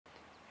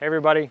Hey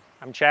everybody,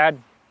 I'm Chad,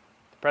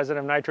 the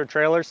president of Nitro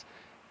Trailers,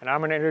 and I'm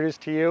going to introduce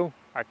to you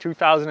our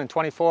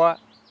 2024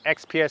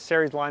 XPS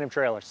Series line of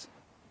trailers.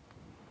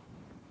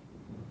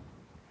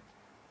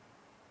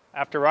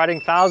 After riding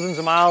thousands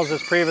of miles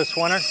this previous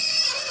winter,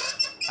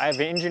 I have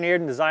engineered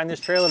and designed this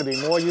trailer to be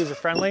more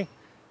user-friendly,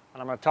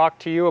 and I'm going to talk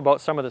to you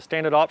about some of the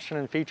standard option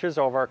and features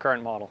over our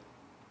current model.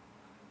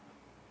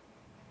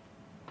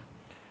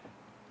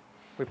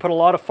 We put a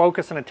lot of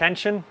focus and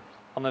attention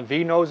on the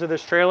V-nose of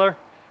this trailer,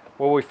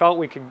 where we felt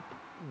we could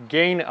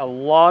gain a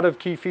lot of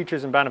key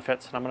features and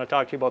benefits, and I'm going to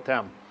talk to you about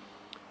them.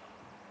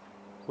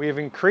 We have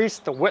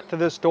increased the width of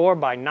this door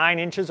by 9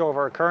 inches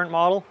over our current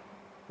model,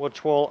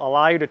 which will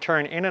allow you to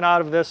turn in and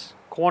out of this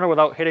corner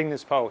without hitting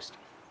this post.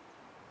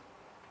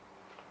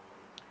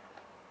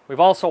 We've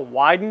also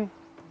widened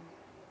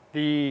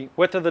the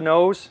width of the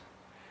nose.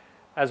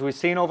 As we've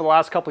seen over the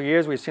last couple of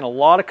years, we've seen a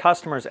lot of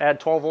customers add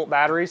 12-volt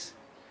batteries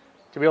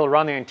to be able to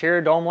run the interior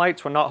dome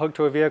lights when not hooked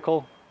to a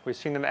vehicle. We've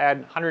seen them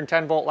add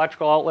 110-volt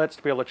electrical outlets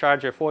to be able to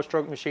charge their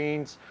 4-stroke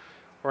machines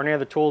or any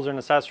other tools and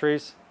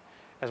accessories,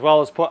 as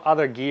well as put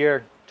other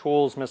gear,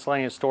 tools,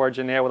 miscellaneous storage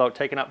in there without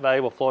taking up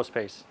valuable floor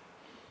space.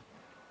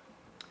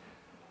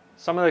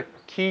 Some of the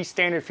key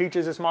standard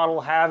features this model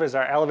will have is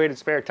our elevated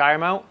spare tire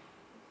mount,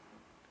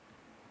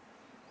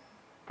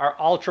 our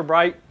ultra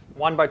bright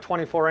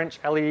 1x24-inch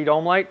LED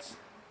dome lights,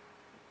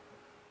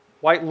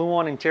 white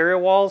Luan interior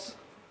walls,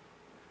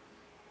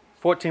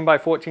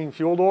 14x14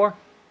 fuel door,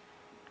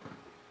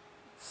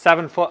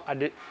 7 foot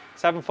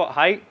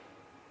height,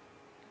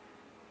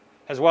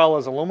 as well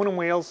as aluminum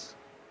wheels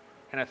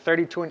and a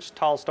 32-inch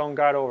tall stone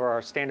guard over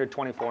our standard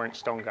 24-inch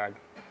stone guard.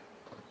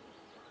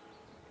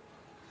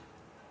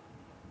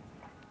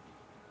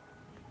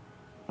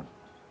 I'm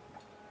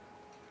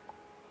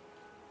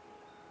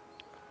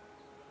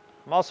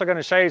also going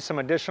to show you some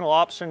additional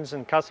options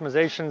and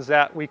customizations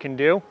that we can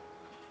do.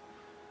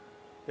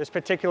 This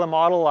particular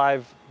model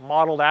I've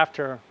modeled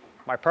after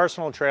my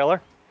personal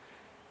trailer,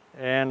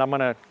 and I'm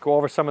going to go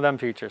over some of them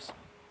features.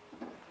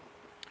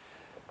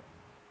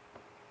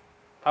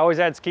 I always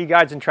add ski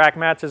guides and track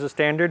mats as a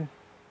standard.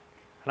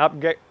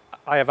 And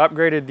I have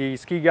upgraded the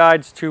ski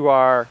guides to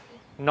our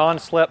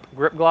non-slip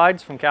grip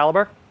glides from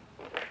Caliber.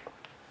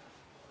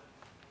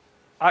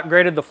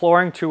 Upgraded the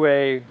flooring to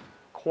a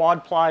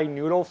quad ply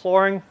noodle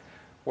flooring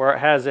where it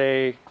has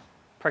a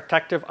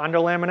protective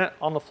underlaminate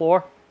on the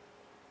floor.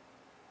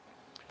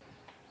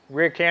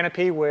 Rear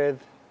canopy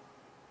with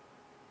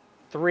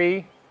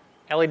 3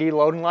 LED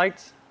loading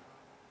lights,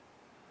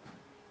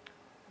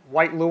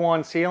 white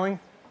Luan ceiling.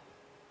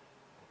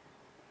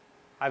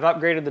 I've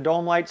upgraded the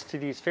dome lights to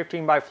these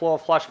 15x4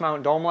 flush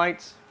mount dome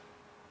lights.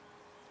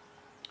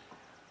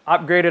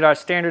 Upgraded our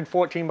standard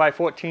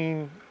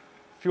 14x14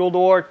 fuel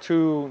door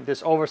to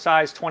this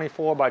oversized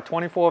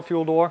 24x24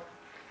 fuel door.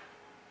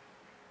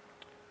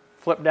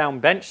 Flip down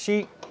bench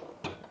seat,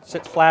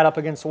 sits flat up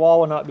against the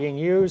wall when not being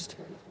used.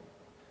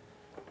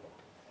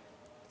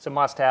 It's a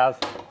must-have.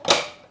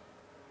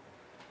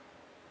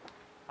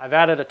 I've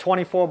added a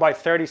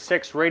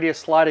 24x36 radius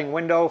sliding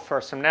window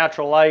for some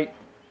natural light,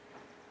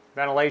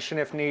 ventilation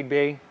if need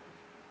be.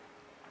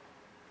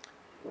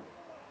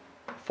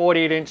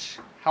 48-inch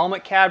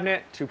helmet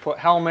cabinet to put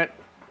helmet,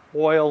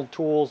 oil,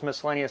 tools,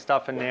 miscellaneous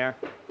stuff in there.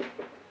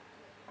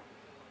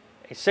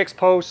 A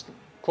 6-post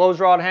clothes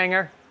rod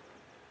hanger,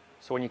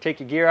 so when you take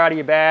your gear out of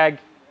your bag,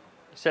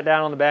 you sit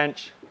down on the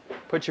bench,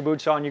 put your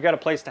boots on, you've got a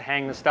place to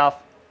hang the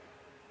stuff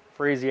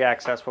for easy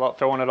access without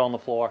throwing it on the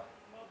floor.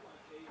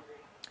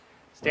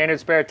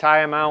 Standard spare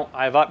tire mount,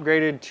 I've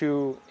upgraded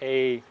to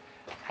a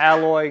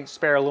alloy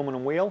spare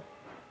aluminum wheel.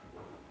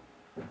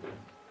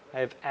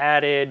 I've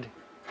added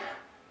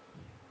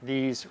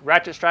these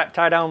ratchet strap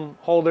tie down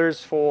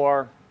holders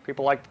for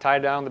people who like to tie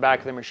down the back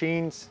of their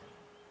machines.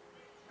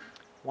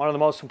 One of the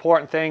most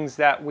important things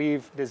that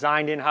we've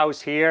designed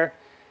in-house here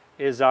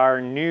is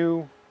our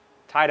new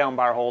tie down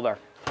bar holder.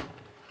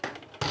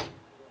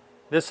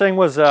 This thing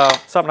was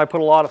something I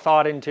put a lot of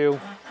thought into.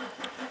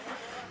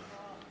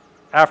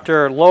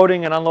 After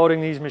loading and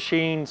unloading these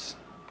machines,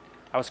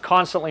 I was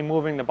constantly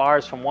moving the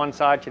bars from one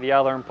side to the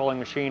other and pulling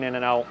the machine in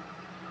and out.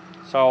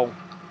 So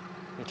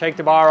you take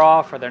the bar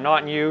off or they're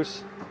not in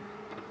use,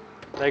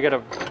 they get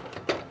an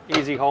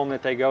easy home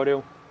that they go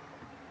to.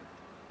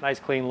 Nice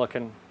clean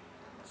looking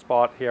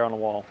spot here on the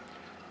wall.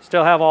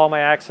 Still have all my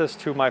access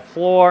to my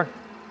floor.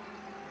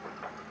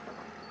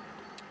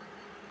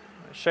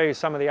 I'll show you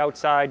some of the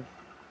outside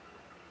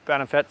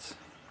benefits.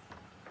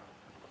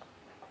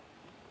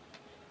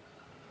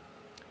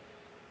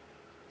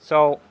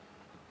 So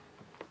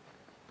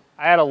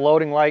I had a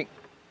loading light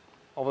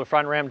over the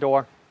front ramp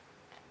door,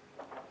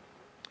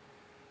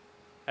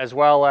 as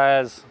well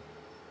as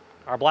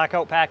our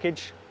blackout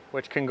package,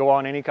 which can go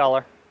on any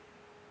color.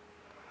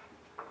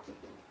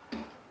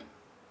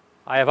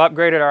 I have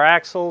upgraded our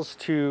axles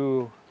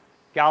to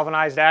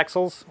galvanized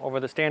axles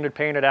over the standard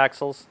painted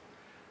axles.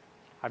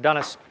 I've done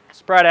a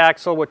spread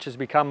axle, which has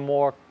become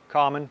more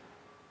common.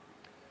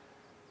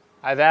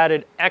 I've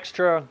added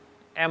extra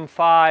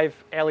M5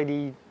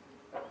 LED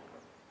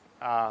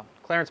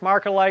clearance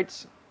marker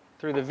lights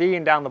through the V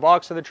and down the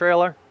box of the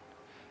trailer,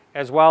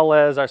 as well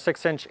as our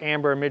 6-inch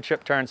amber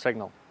midship turn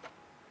signal.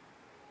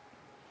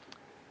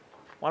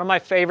 One of my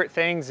favorite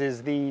things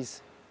is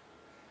these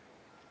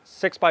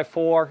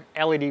 6x4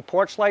 LED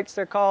porch lights,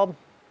 they're called.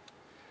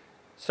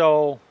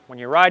 So when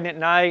you're riding at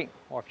night,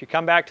 or if you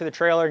come back to the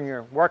trailer and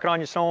you're working on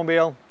your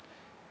snowmobile,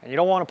 and you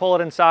don't want to pull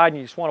it inside and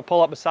you just want to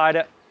pull up beside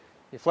it,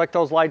 you flick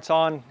those lights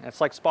on, and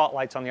it's like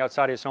spotlights on the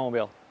outside of your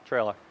snowmobile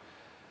trailer.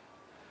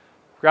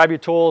 Grab your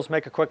tools,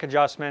 make a quick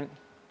adjustment,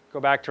 go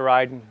back to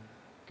riding,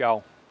 go.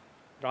 You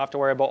don't have to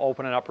worry about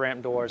opening up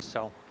ramp doors.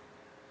 So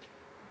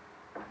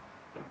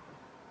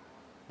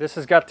this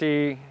has got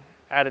the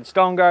added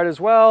stone guard as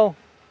well,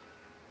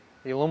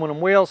 the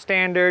aluminum wheel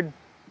standard,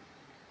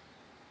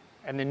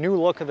 and the new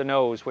look of the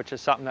nose, which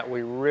is something that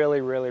we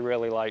really, really,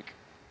 really like.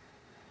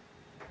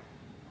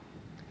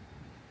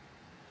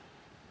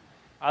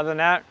 Other than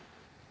that,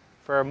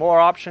 for more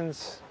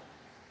options,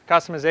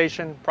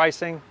 customization,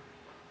 pricing,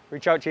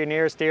 reach out to your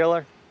nearest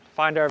dealer. To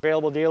find our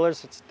available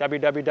dealers, it's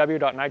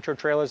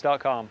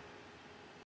www.nitrotrailers.com.